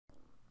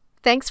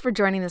Thanks for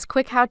joining this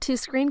quick how-to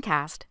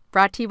screencast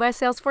brought to you by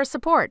Salesforce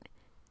Support.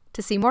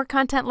 To see more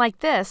content like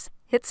this,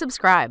 hit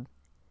subscribe.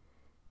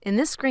 In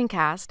this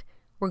screencast,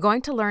 we're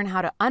going to learn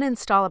how to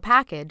uninstall a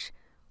package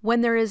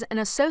when there is an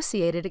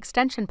associated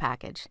extension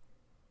package.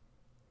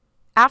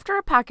 After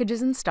a package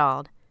is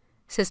installed,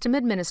 system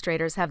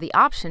administrators have the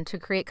option to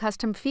create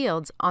custom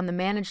fields on the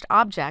managed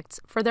objects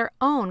for their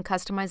own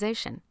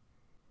customization.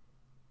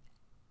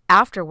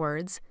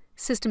 Afterwards,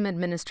 system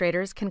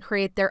administrators can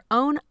create their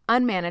own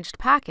unmanaged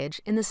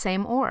package in the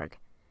same org.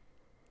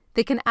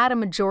 They can add a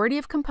majority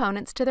of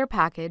components to their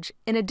package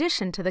in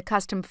addition to the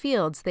custom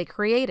fields they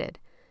created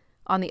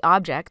on the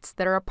objects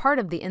that are a part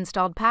of the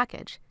installed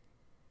package.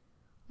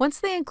 Once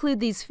they include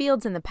these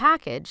fields in the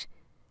package,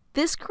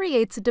 this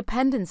creates a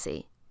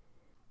dependency.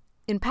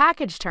 In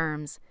package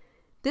terms,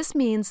 this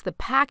means the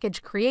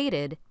package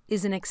created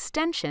is an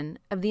extension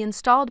of the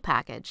installed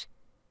package.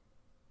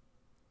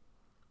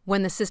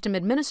 When the system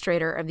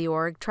administrator of the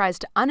org tries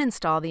to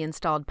uninstall the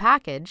installed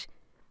package,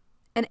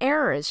 an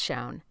error is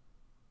shown.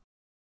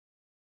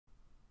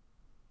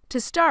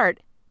 To start,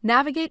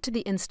 navigate to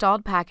the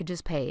Installed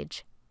Packages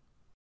page.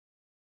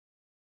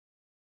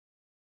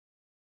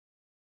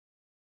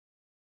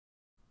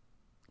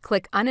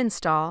 Click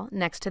Uninstall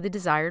next to the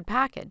desired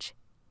package.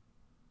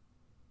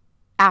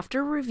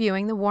 After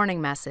reviewing the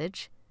warning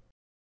message,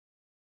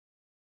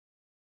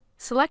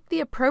 select the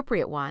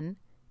appropriate one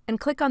and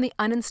click on the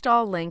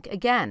Uninstall link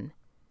again.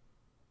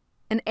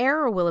 An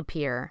error will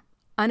appear,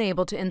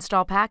 Unable to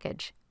install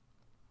package.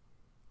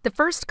 The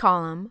first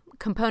column,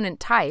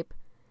 Component Type,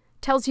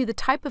 tells you the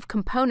type of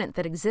component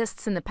that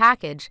exists in the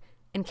package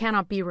and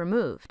cannot be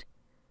removed.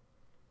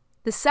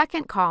 The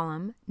second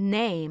column,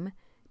 Name,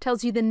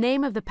 tells you the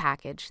name of the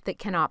package that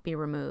cannot be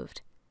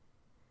removed.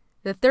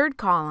 The third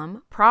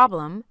column,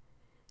 Problem,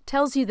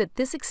 tells you that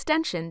this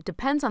extension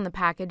depends on the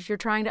package you're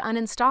trying to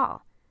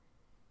uninstall.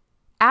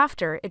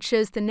 After, it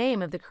shows the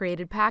name of the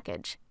created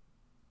package.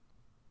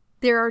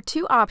 There are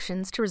two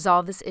options to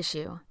resolve this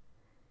issue.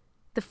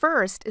 The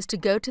first is to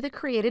go to the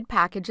created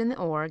package in the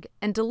org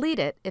and delete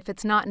it if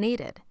it's not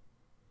needed.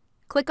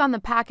 Click on the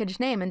package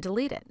name and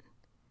delete it.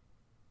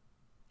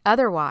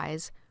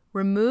 Otherwise,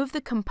 remove the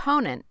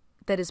component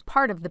that is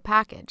part of the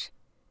package.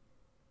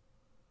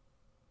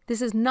 This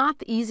is not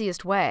the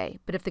easiest way,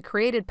 but if the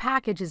created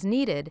package is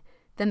needed,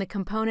 then the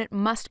component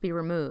must be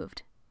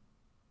removed.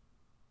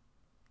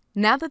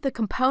 Now that the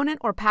component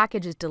or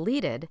package is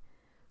deleted,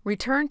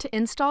 return to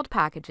Installed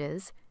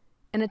Packages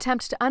and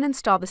attempt to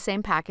uninstall the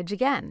same package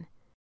again.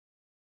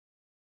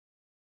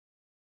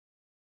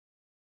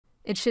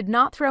 It should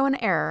not throw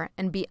an error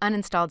and be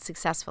uninstalled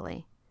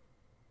successfully.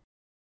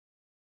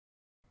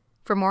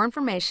 For more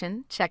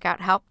information, check out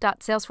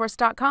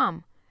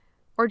help.salesforce.com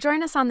or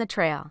join us on the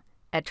trail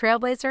at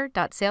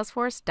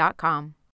trailblazer.salesforce.com.